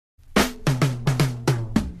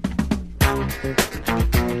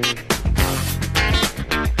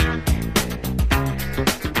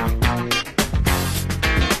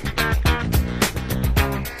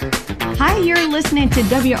Hi, you're listening to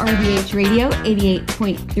WRVH Radio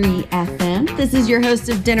 88.3 FM. This is your host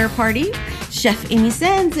of Dinner Party, Chef Amy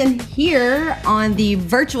Sens, and here on the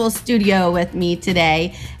virtual studio with me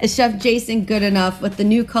today is Chef Jason Goodenough with The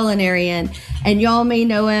New Culinarian, and y'all may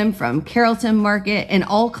know him from Carrollton Market and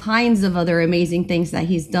all kinds of other amazing things that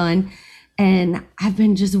he's done. And I've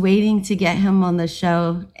been just waiting to get him on the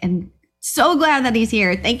show, and so glad that he's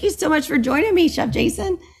here. Thank you so much for joining me, Chef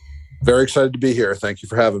Jason. Very excited to be here. Thank you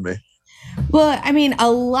for having me. Well, I mean, a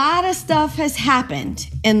lot of stuff has happened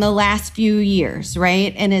in the last few years,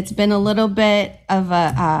 right? And it's been a little bit of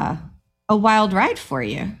a wild ride for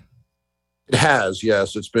you. It has,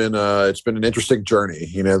 yes. It's been an interesting journey.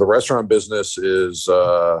 You know, the restaurant business is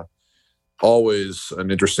always an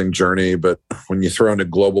interesting journey, but when you throw in a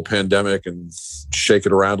global pandemic and shake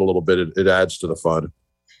it around a little bit, it adds to the fun.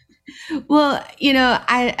 Well, you know,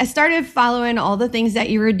 I started following all the things that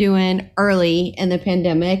you were doing early in the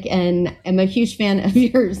pandemic, and I'm a huge fan of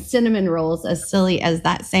your cinnamon rolls, as silly as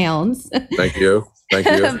that sounds. Thank you. Thank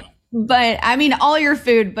you. But I mean, all your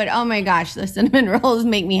food, but oh my gosh, the cinnamon rolls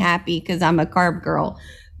make me happy because I'm a carb girl.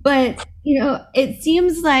 But, you know, it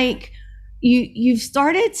seems like you've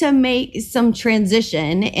started to make some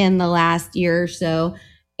transition in the last year or so.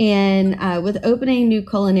 And with opening New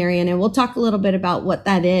Culinarian, and we'll talk a little bit about what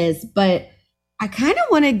that is, but I kind of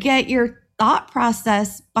want to get your thought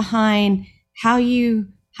process behind how you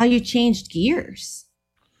changed gears.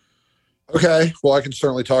 Okay, well, I can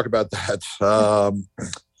certainly talk about that.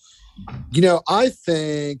 You know, I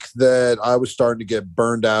think that I was starting to get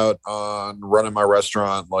burned out on running my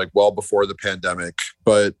restaurant like well before the pandemic.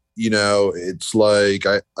 But, you know, it's like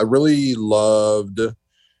I really loved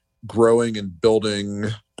growing and building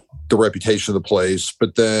the reputation of the place,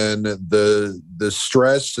 but then the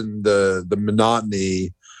stress and the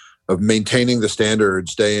monotony of maintaining the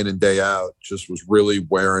standards day in and day out just was really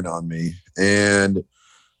wearing on me. And,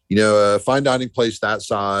 you know, a fine dining place that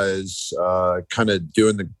size, kind of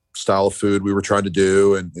doing the style of food we were trying to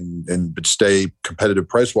do and but stay competitive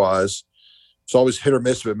price wise. It's always hit or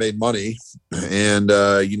miss if it made money. And,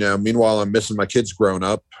 you know, meanwhile, I'm missing my kids growing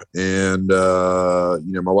up, and,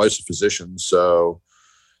 you know, my wife's a physician. So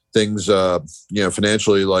things, you know,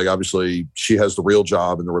 financially, like obviously she has the real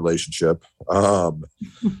job in the relationship.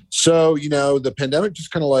 So, you know, the pandemic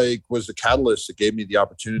just kind of like was the catalyst that gave me the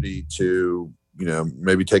opportunity to, you know,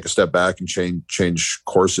 maybe take a step back and change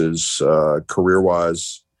courses, career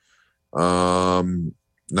wise. And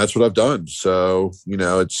that's what I've done. So, you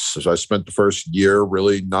know, I spent the first year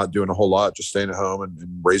really not doing a whole lot, just staying at home and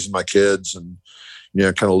raising my kids and, you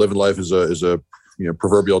know, kind of living life as a, you know,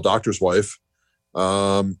 proverbial doctor's wife.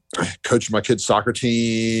 Coaching my kids' soccer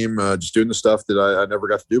team, just doing the stuff that I never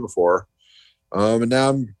got to do before. And now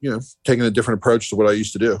I'm, you know, taking a different approach to what I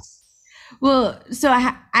used to do. Well, so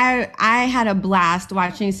I had a blast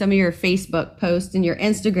watching some of your Facebook posts and your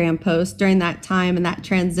Instagram posts during that time and that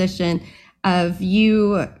transition of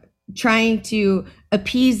you trying to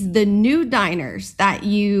appease the new diners that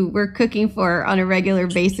you were cooking for on a regular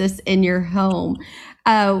basis in your home.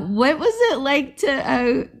 What was it like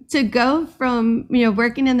to go from, you know,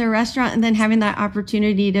 working in the restaurant and then having that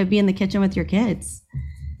opportunity to be in the kitchen with your kids?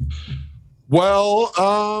 Well,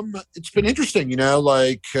 it's been interesting, you know,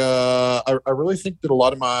 like, I really think that a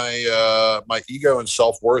lot of my, my ego and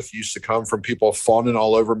self-worth used to come from people fawning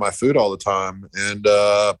all over my food all the time. And,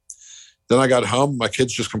 then I got home, my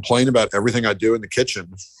kids just complain about everything I do in the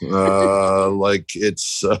kitchen. Like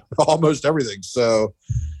it's almost everything. So,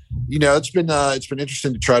 you know, it's been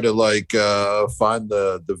interesting to try to like find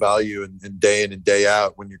the value in day in and day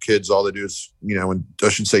out when your kids, all they do is, you know, and I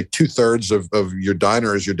should say 2/3 of your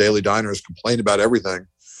diners, your daily diners, complain about everything.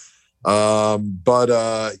 But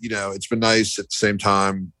you know, it's been nice at the same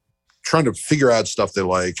time trying to figure out stuff they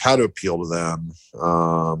like, how to appeal to them.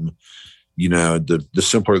 You know, the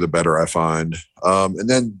simpler the better, I find. And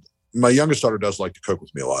then my youngest daughter does like to cook with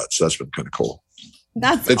me a lot, so that's been kind of cool.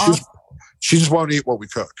 That's awesome. She just won't eat what we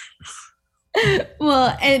cook.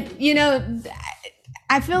 Well, and you know,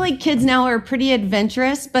 I feel like kids now are pretty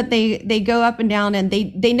adventurous, but they go up and down and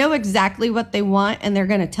they know exactly what they want and they're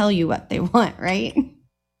going to tell you what they want, right?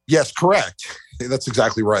 Yes, correct. That's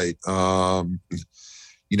exactly right.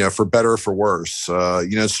 You know, for better or for worse. You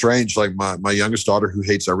know, it's strange. Like my youngest daughter, who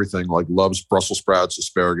hates everything, like loves Brussels sprouts,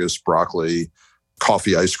 asparagus, broccoli,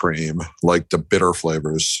 coffee ice cream, like the bitter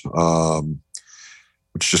flavors,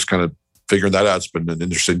 which just kind of figuring that out. It's been an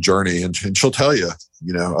interesting journey. And she'll tell you,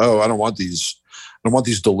 you know, oh, I don't want these. I want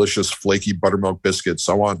these delicious flaky buttermilk biscuits.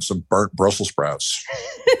 I want some burnt Brussels sprouts.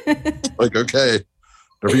 Like, okay,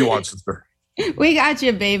 whatever you want, sister. We got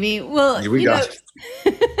you, baby. Well, We got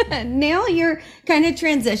now you're kind of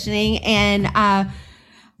transitioning, and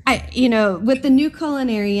with the new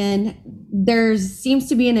culinarian, there seems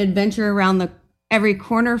to be an adventure around every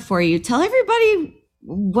corner for you. Tell everybody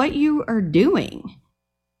what you are doing.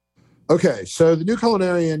 Okay, so the New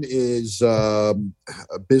Culinarian is a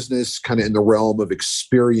business kind of in the realm of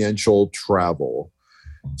experiential travel.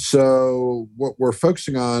 So what we're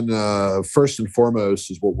focusing on first and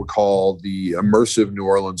foremost is what we call the Immersive New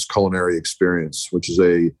Orleans Culinary Experience, which is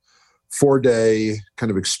a 4-day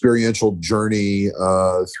kind of experiential journey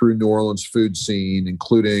through New Orleans food scene,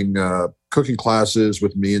 including cooking classes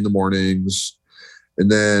with me in the mornings. And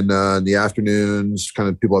then in the afternoons, kind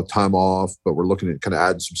of people have time off, but we're looking at kind of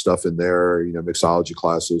adding some stuff in there, mixology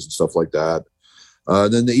classes and stuff like that.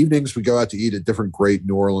 Then the evenings, we go out to eat at different great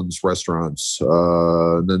New Orleans restaurants.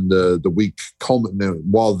 And then the week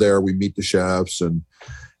while there, we meet the chefs and,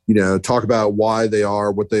 talk about why they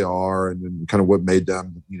are what they are and kind of what made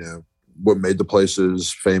them, what made the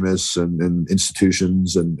places famous and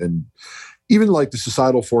institutions and even like the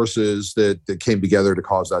societal forces that came together to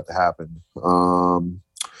cause that to happen.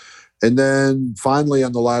 And then finally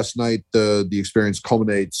on the last night, the experience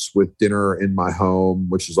culminates with dinner in my home,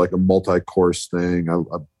 which is like a multi-course thing. I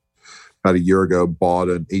about a year ago bought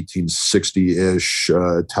an 1860-ish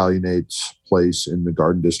Italianate place in the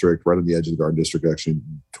Garden District, right on the edge of the Garden District, actually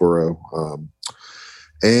in Toro.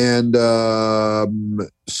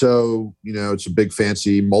 So, it's a big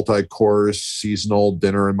fancy multi-course seasonal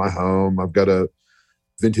dinner in my home. I've got a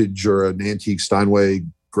vintage or an antique Steinway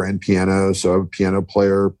grand piano. So I have a piano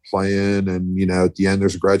player playing and, at the end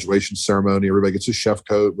there's a graduation ceremony. Everybody gets a chef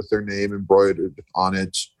coat with their name embroidered on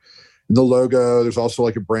it. And the logo, there's also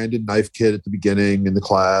like a branded knife kit at the beginning in the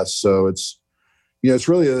class. So it's, it's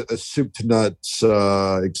really a soup to nuts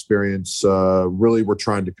experience. Really, we're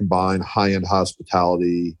trying to combine high-end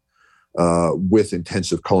hospitality with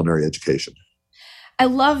intensive culinary education. I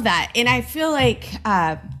love that. And I feel like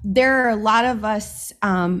there are a lot of us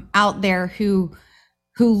out there who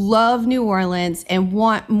love New Orleans and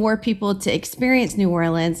want more people to experience New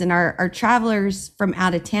Orleans. And our travelers from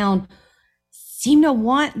out of town seem to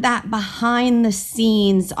want that behind the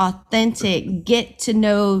scenes, authentic, get to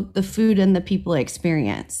know the food and the people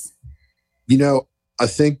experience. I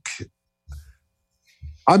think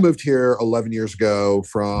I moved here 11 years ago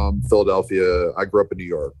from Philadelphia. I grew up in New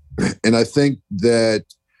York. And I think that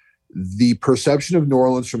the perception of New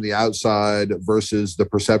Orleans from the outside versus the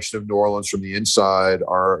perception of New Orleans from the inside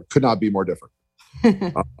could not be more different.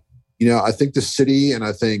 I think the city and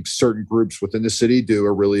I think certain groups within the city do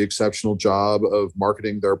a really exceptional job of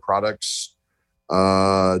marketing their products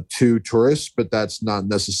to tourists, but that's not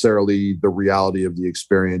necessarily the reality of the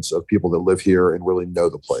experience of people that live here and really know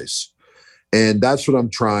the place. And that's what I'm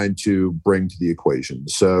trying to bring to the equation.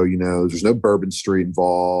 So, there's no Bourbon Street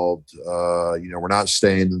involved. We're not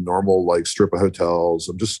staying in the normal like strip of hotels.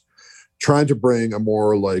 I'm just trying to bring a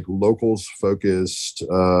more like locals focused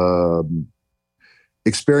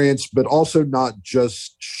experience, but also not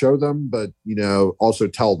just show them, but, also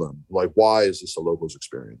tell them like, why is this a locals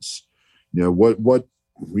experience? What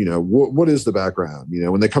is the background?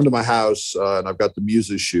 When they come to my house and I've got the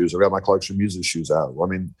Muses shoes, I've got my collection of Muses shoes out.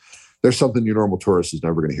 There's something your normal tourist is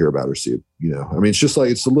never going to hear about or see. It's just like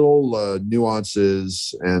it's the little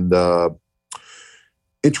nuances and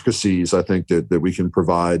intricacies I think that we can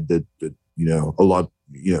provide that a lot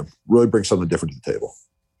really bring something different to the table.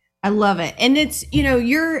 I love it, and it's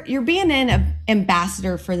you're being an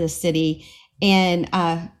ambassador for the city, and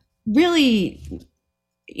really,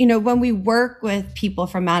 when we work with people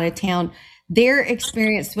from out of town, their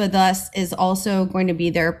experience with us is also going to be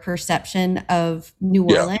their perception of New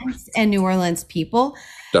Orleans and New Orleans people.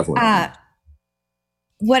 Definitely.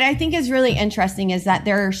 What I think is really interesting is that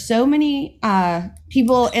there are so many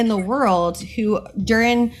people in the world who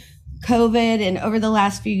during COVID and over the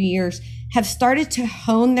last few years have started to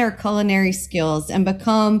hone their culinary skills and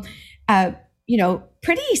become,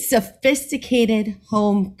 pretty sophisticated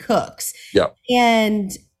home cooks. Yeah.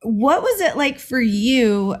 And what was it like for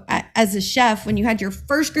you as a chef when you had your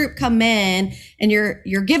first group come in and you're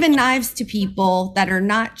giving knives to people that are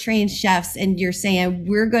not trained chefs and you're saying,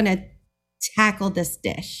 we're going to tackle this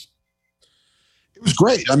dish? It was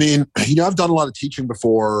great. I've done a lot of teaching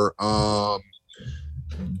before,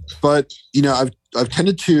 but I've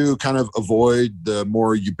tended to kind of avoid the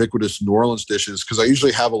more ubiquitous New Orleans dishes because I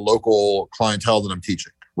usually have a local clientele that I'm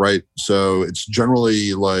teaching, right? So it's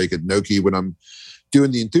generally like at gnocchi when I'm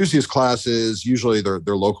doing the enthusiast classes, usually they're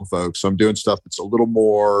local folks. So I'm doing stuff that's a little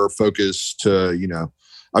more focused to,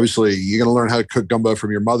 obviously you're going to learn how to cook gumbo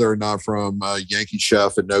from your mother, not from Yankee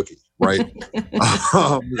Chef and Noki, right?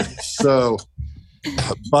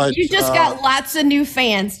 But you just got lots of new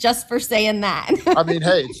fans just for saying that. I mean,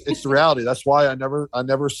 hey, it's the reality. That's why I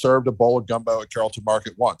never served a bowl of gumbo at Carrollton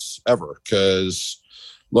Market once, ever. Because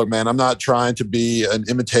look, man, I'm not trying to be an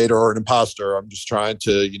imitator or an imposter. I'm just trying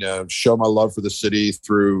to, show my love for the city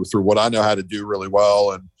through what I know how to do really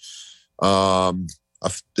well. And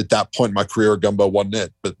at that point in my career, gumbo wasn't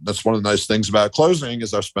it. But that's one of the nice things about closing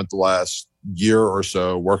is I've spent the last year or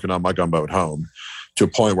so working on my gumbo at home to a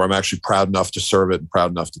point where I'm actually proud enough to serve it and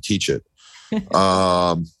proud enough to teach it,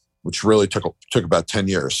 which really took about 10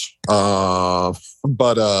 years.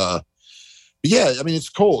 But yeah, I mean, it's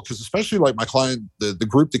cool because especially like my client, the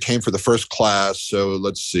group that came for the first class. So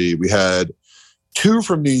let's see, we had 2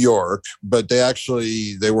 from New York, but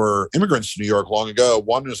they were immigrants to New York long ago.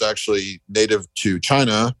 One was actually native to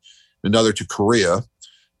China, another to Korea.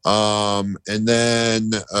 And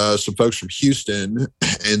then some folks from Houston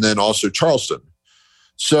and then also Charleston.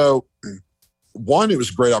 So one, it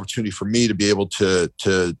was a great opportunity for me to be able to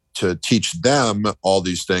teach them all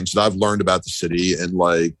these things that I've learned about the city and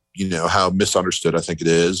how misunderstood I think it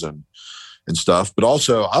is and stuff. But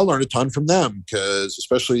also I learned a ton from them because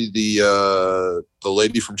especially the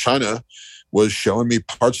lady from China was showing me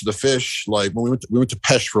parts of the fish. Like when we went to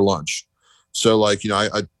Pesh for lunch. So I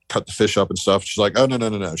cut the fish up and stuff. She's like, oh,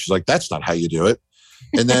 no. She's like, that's not how you do it.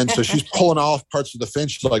 And then so she's pulling off parts of the fin.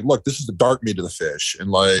 She's like, look, this is the dark meat of the fish.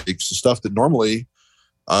 And it's the stuff that normally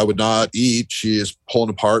I would not eat. She is pulling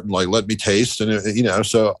apart and let me taste. And,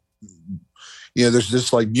 so, there's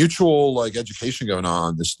this mutual education going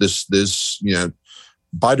on, this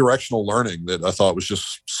bidirectional learning that I thought was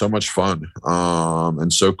just so much fun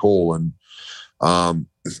and so cool. And,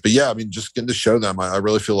 but yeah, I mean, just getting to show them, I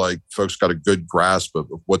really feel like folks got a good grasp of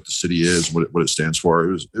what the city is, what it stands for.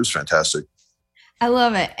 It was fantastic. I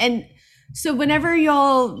love it. And so whenever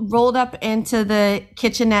y'all rolled up into the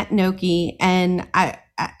kitchen at Noki, and I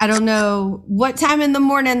don't know what time in the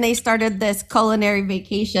morning they started this culinary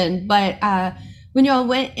vacation, but when y'all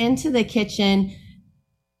went into the kitchen,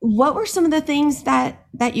 what were some of the things that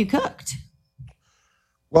you cooked?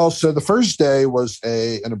 Well, so the first day was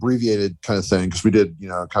an abbreviated kind of thing because we did,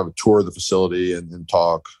 kind of a tour of the facility and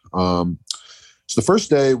talk. So the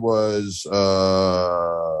first day was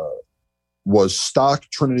stock,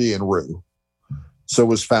 Trinity, and roux. So it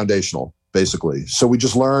was foundational, basically. So we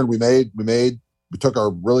just learned. We took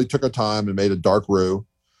our time and made a dark roux.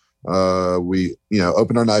 We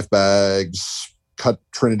opened our knife bags, cut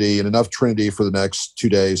Trinity and enough Trinity for the next 3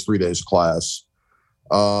 days of class,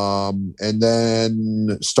 and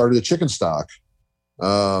then started a chicken stock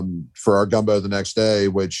for our gumbo the next day,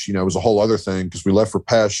 which was a whole other thing because we left for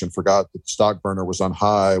Pesh and forgot that the stock burner was on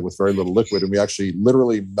high with very little liquid, and we actually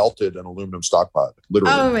literally melted an aluminum stock pot.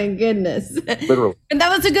 Literally. Oh my goodness! Literally. And that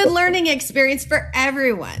was a good learning experience for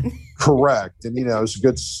everyone. Correct, and it was a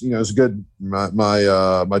good.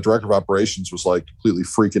 My director of operations was completely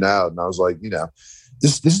freaking out, and I was like,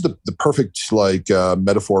 this is the perfect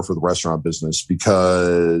metaphor for the restaurant business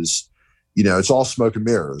because. It's all smoke and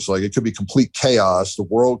mirrors. It could be complete chaos. The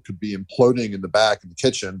world could be imploding in the back in the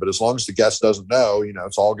kitchen, but as long as the guest doesn't know,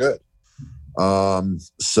 it's all good.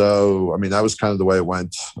 So, I mean, that was kind of the way it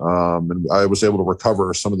went. And I was able to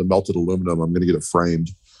recover some of the melted aluminum. I'm going to get it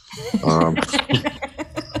framed.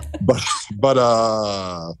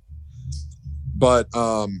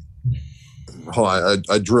 Hold on,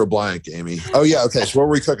 I drew a blank, Amy. Oh, yeah, okay, so what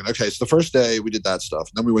were we cooking? Okay, so the first day we did that stuff,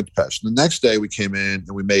 and then we went to Pesh. The next day we came in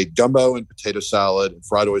and we made gumbo and potato salad and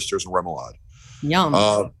fried oysters and remoulade. Yum.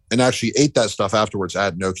 And actually ate that stuff afterwards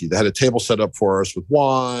at Noki. They had a table set up for us with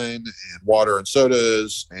wine and water and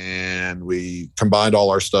sodas, and we combined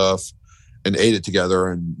all our stuff and ate it together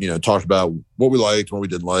and, talked about what we liked, what we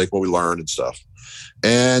didn't like, what we learned and stuff.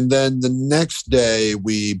 And then the next day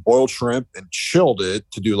we boiled shrimp and chilled it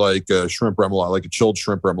to do a shrimp remoulade, like a chilled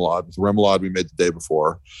shrimp remoulade with the remoulade we made the day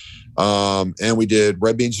before. And we did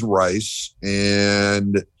red beans and rice,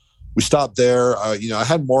 and we stopped there. I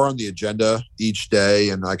had more on the agenda each day,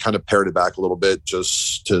 and I kind of pared it back a little bit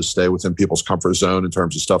just to stay within people's comfort zone in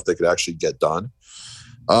terms of stuff they could actually get done.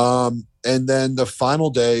 And then the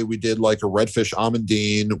final day we did a redfish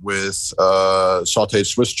amandine with sauteed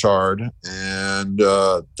Swiss chard, and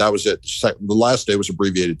that was it. The last day was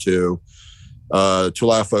abbreviated too, to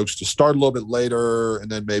allow folks to start a little bit later,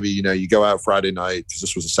 and then maybe you go out Friday night because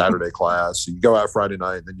this was a Saturday class. So you go out Friday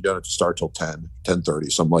night, and then you don't have to start till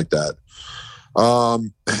 10:30, something like that.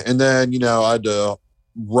 And then I had to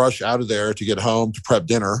rush out of there to get home to prep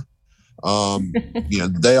dinner.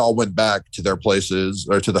 They all went back to their places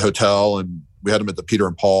or to the hotel, and we had them at the Peter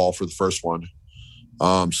and Paul for the first one.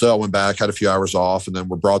 So I went back, had a few hours off, and then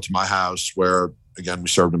were brought to my house where, again, we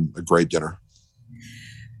served them a great dinner.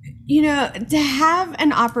 To have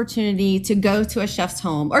an opportunity to go to a chef's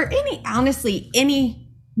home, or any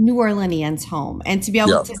New Orleanian's home, and to be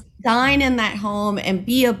able to dine in that home and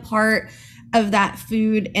be a part of that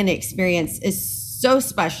food and experience is so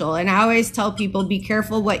special. And I always tell people, be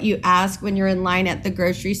careful what you ask when you're in line at the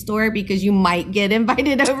grocery store, because you might get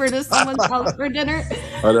invited over to someone's house for dinner.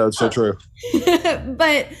 I know, it's so true.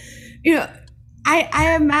 But,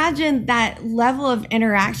 I imagine that level of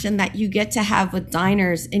interaction that you get to have with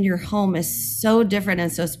diners in your home is so different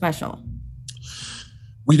and so special.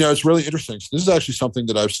 It's really interesting. So this is actually something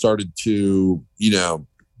that I've started to,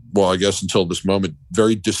 I guess until this moment,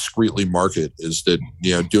 very discreetly market, is that,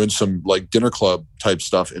 doing some like dinner club type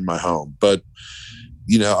stuff in my home. But,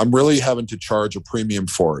 I'm really having to charge a premium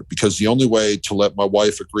for it, because the only way to let my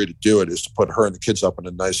wife agree to do it is to put her and the kids up in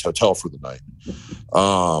a nice hotel for the night.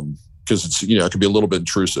 Because it's, it can be a little bit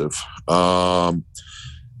intrusive. But,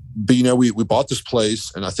 we bought this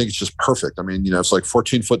place, and I think it's just perfect. I mean, it's like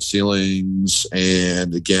 14-foot ceilings.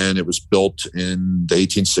 And again, it was built in the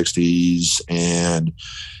 1860s, and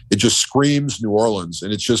it just screams New Orleans.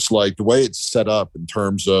 And it's just like the way it's set up in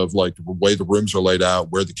terms of like the way the rooms are laid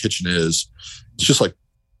out, where the kitchen is, it's just like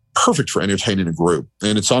perfect for entertaining a group.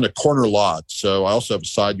 And it's on a corner lot. So I also have a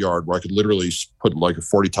side yard where I could literally put like a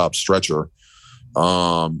 40 top stretcher.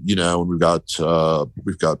 And we've got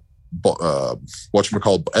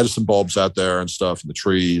whatchamacallit, Edison bulbs out there and stuff in the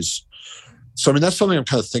trees. So, I mean, that's something I'm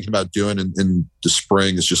kind of thinking about doing in the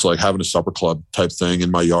spring, is just like having a supper club type thing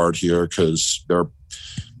in my yard here, because there are,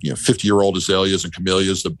 50-year-old azaleas and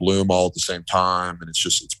camellias that bloom all at the same time. And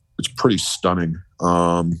it's pretty stunning.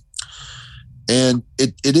 And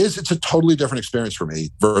it's a totally different experience for me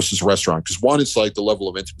versus a restaurant. Because one, it's like the level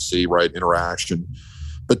of intimacy, right? Interaction.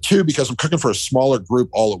 But two, because I'm cooking for a smaller group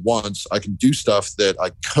all at once, I can do stuff that I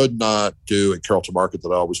could not do at Carrollton Market that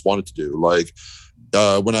I always wanted to do. Like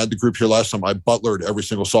when I had the group here last time, I butlered every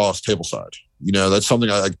single sauce tableside. That's something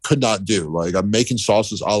I could not do. Like I'm making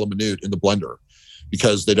sauces a la minute in the blender,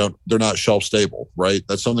 because they're not shelf stable, right?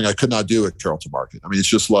 That's something I could not do at Carrollton Market. I mean, it's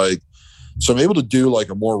just like, so I'm able to do like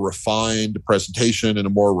a more refined presentation and a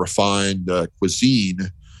more refined cuisine,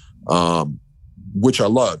 which I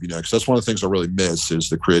love, because that's one of the things I really miss, is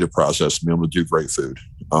the creative process and being able to do great food.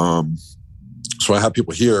 So I have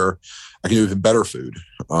people here, I can do even better food,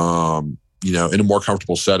 in a more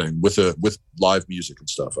comfortable setting with live music and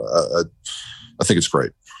stuff. I think it's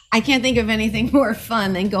great. I can't think of anything more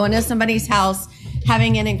fun than going to somebody's house,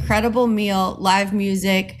 having an incredible meal, live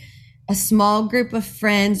music, a small group of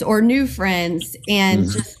friends or new friends, and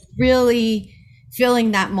just really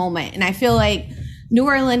feeling that moment. And I feel like New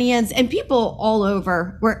Orleanians and people all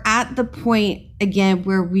over, we're at the point again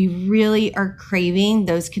where we really are craving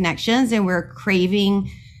those connections, and we're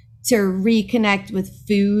craving to reconnect with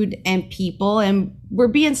food and people, and we're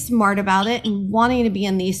being smart about it and wanting to be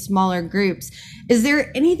in these smaller groups. Is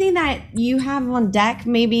there anything that you have on deck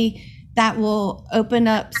maybe that will open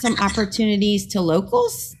up some opportunities to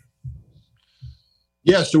locals?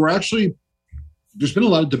 Yeah, so there's been a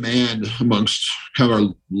lot of demand amongst kind of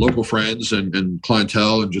our local friends and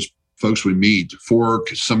clientele and just folks we meet for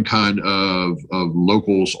some kind of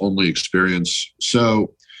locals only experience.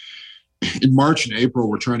 So in March and April,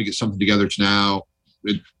 we're trying to get something together to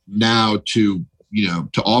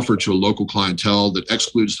offer to a local clientele that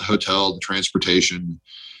excludes the hotel, the transportation,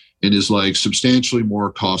 and is like substantially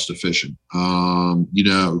more cost efficient,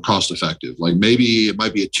 cost effective. Like maybe it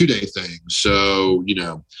might be a 2-day thing. So,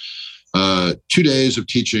 2 days of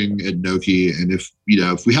teaching at Enoki. And if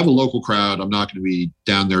we have a local crowd, I'm not going to be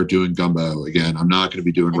down there doing gumbo again. I'm not going to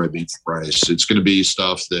be doing red beans and rice. It's going to be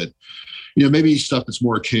stuff that, maybe stuff that's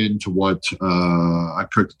more akin to what I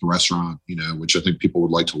cooked at the restaurant, which I think people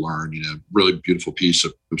would like to learn, really beautiful piece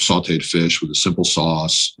of sauteed fish with a simple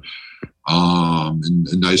sauce, and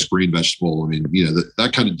a nice green vegetable. I mean,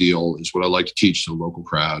 that kind of deal is what I like to teach to the local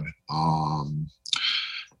crowd.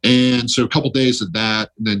 And so a couple of days of that,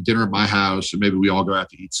 and then dinner at my house, and maybe we all go out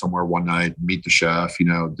to eat somewhere one night and meet the chef.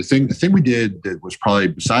 The thing we did that was probably,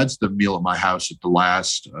 besides the meal at my house at the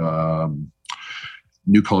last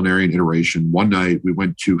New Culinarian iteration, one night we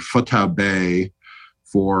went to Fatah Bay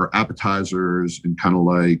for appetizers and kind of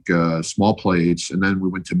like small plates, and then we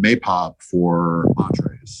went to Maypop for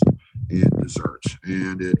entrees and dessert.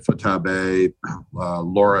 And at Fatah Bay,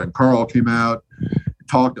 Laura and Carl came out,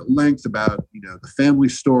 talked at length about, the family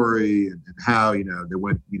story and how, they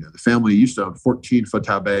went, the family used to own 14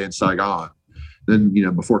 Footau Bay in Saigon. Then,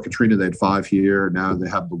 before Katrina, they had 5 here. Now they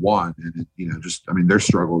have the one. And, their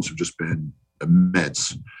struggles have just been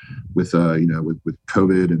immense with, with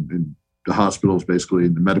COVID and the hospitals basically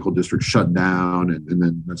in the medical district shut down. And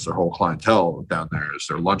then that's their whole clientele down there is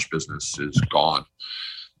their lunch business is gone.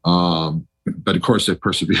 But of course they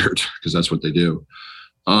persevered because that's what they do.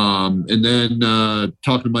 And then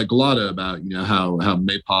talking to Mike Galata about, how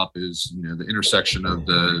Maypop is, the intersection of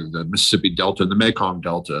the Mississippi Delta and the Mekong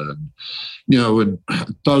Delta. And I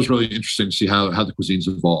thought it was really interesting to see how the cuisines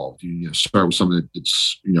evolved. You start with something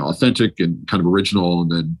that's, authentic and kind of original.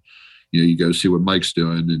 And then, you go see what Mike's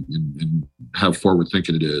doing and how forward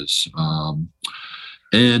thinking it is.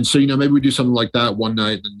 And so, maybe we do something like that one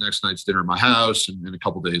night, and the next night's dinner at my house and a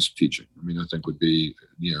couple of days of teaching. I think would be,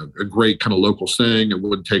 a great kind of local thing. It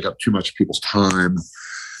wouldn't take up too much of people's time.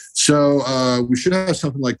 So we should have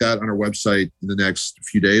something like that on our website in the next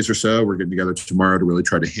few days or so. We're getting together tomorrow to really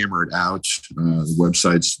try to hammer it out. The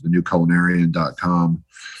website's thenewculinarian.com.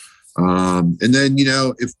 And then,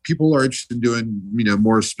 if people are interested in doing,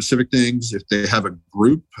 more specific things, if they have a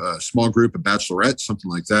group, a small group, a bachelorette,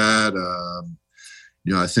 something like that,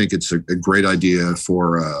 I think it's a great idea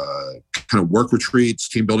for kind of work retreats,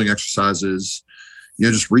 team building exercises.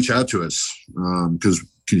 Just reach out to us because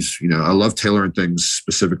I love tailoring things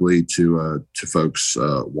specifically to folks'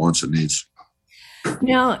 wants and needs.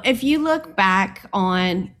 Now, if you look back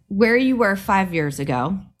on where you were 5 years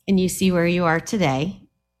ago and you see where you are today,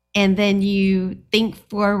 and then you think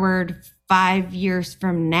forward 5 years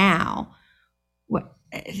from now,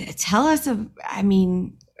 tell us.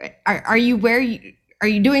 Are you where you? Are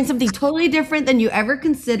you doing something totally different than you ever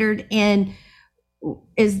considered? And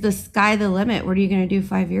is the sky the limit? What are you going to do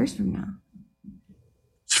 5 years from now?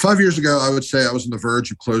 5 years ago, I would say I was on the verge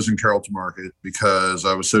of closing Carrollton Market because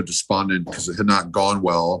I was so despondent because it had not gone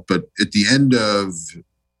well. But at the end of,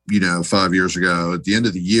 5 years ago, at the end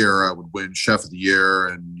of the year, I would win Chef of the Year.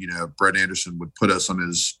 And, Brett Anderson would put us on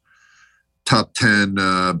his top 10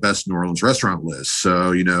 best New Orleans restaurant list.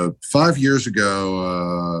 So, 5 years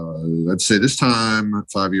ago, I'd say this time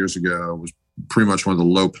 5 years ago was pretty much one of the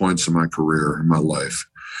low points of my career in my life.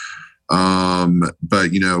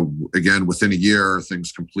 But, again, within a year,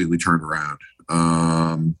 things completely turned around.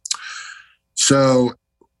 So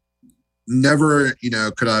never,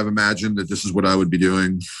 could I have imagined that this is what I would be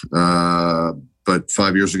doing. But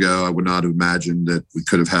 5 years ago, I would not have imagined that we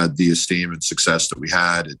could have had the esteem and success that we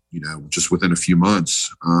had, just within a few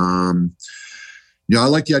months. I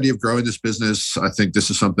like the idea of growing this business. I think this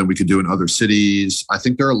is something we could do in other cities. I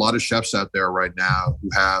think there are a lot of chefs out there right now who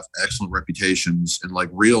have excellent reputations and like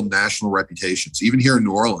real national reputations, even here in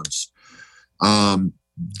New Orleans,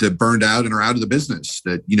 that burned out and are out of the business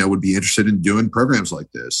that, would be interested in doing programs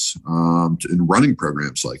like this, and running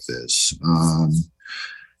programs like this.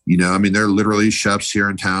 There are literally chefs here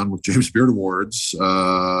in town with James Beard Awards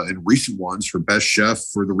and recent ones for best chef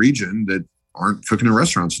for the region that aren't cooking in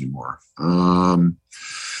restaurants anymore.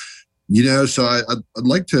 So I'd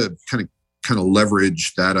like to kind of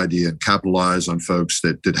leverage that idea and capitalize on folks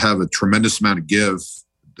that have a tremendous amount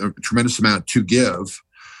to give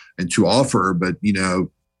and to offer, but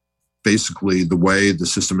basically the way the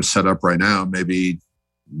system is set up right now, maybe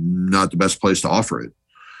not the best place to offer it.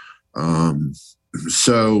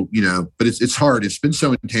 So, but it's hard. It's been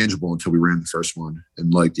so intangible until we ran the first one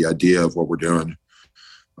and like the idea of what we're doing.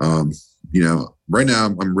 Right now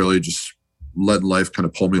I'm really just letting life kind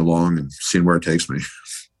of pull me along and seeing where it takes me.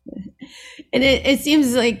 And it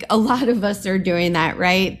seems like a lot of us are doing that,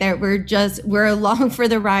 right? That we're along for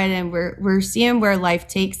the ride and we're seeing where life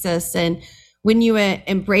takes us. And when you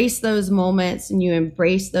embrace those moments and you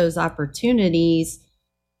embrace those opportunities,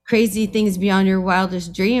 crazy things beyond your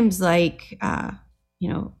wildest dreams, like,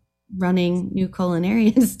 running New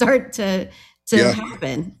Culinarian start to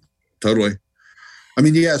happen. Totally.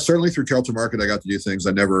 Certainly through Carrollton Market, I got to do things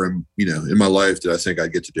I never, in my life did I think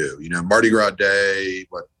I'd get to do. Mardi Gras Day,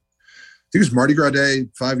 I think it was Mardi Gras Day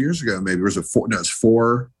 5 years ago, maybe. It was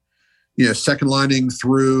 4, second lining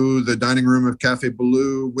through the dining room of Cafe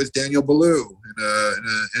Ballou with Daniel Ballou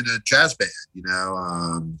in a jazz band,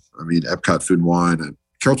 Epcot Food and Wine.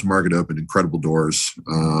 Carrollton Market opened incredible doors.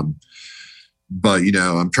 But,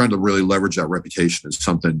 I'm trying to really leverage that reputation as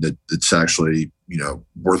something that's actually,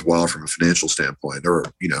 worthwhile from a financial standpoint. There were,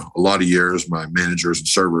 a lot of years my managers and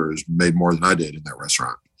servers made more than I did in that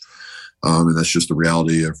restaurant. And that's just the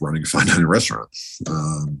reality of running a fine dining restaurant.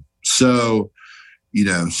 So,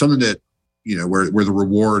 something that, where the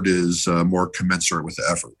reward is more commensurate with the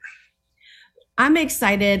effort. I'm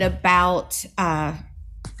excited about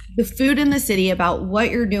the food in the city, about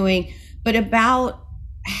what you're doing, but about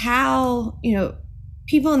how,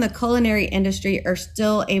 people in the culinary industry are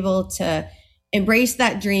still able to embrace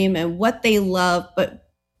that dream and what they love, but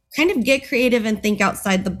kind of get creative and think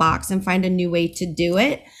outside the box and find a new way to do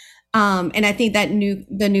it. And I think that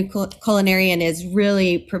the new culinarian is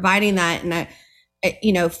really providing that. And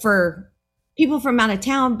for people from out of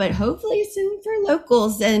town, but hopefully soon for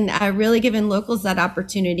locals, and really giving locals that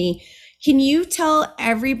opportunity. Can you tell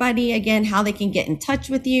everybody again how they can get in touch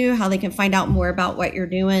with you, how they can find out more about what you're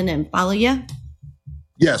doing and follow you?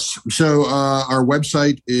 Yes. So our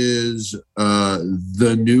website is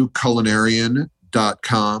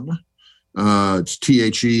thenewculinarian.com. It's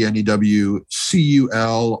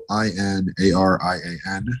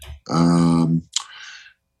THENEWCULINARIAN.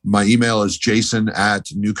 My email is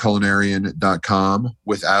jason@newculinarian.com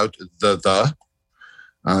without the.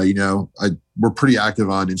 We're pretty active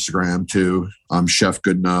on Instagram too. I'm Chef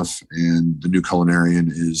Goodenough, and the New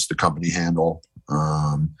Culinarian is the company handle.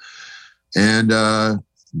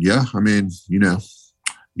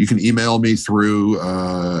 You can email me through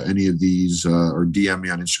any of these or DM me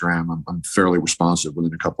on Instagram. I'm fairly responsive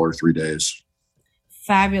within a couple or 3 days.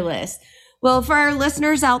 Fabulous. Well, for our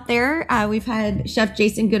listeners out there, we've had Chef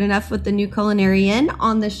Jason Goodenough with the New Culinarian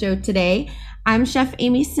on the show today. I'm Chef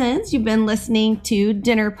Amy Sins. You've been listening to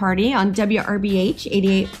Dinner Party on WRBH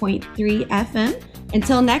 88.3 FM.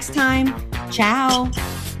 Until next time, ciao.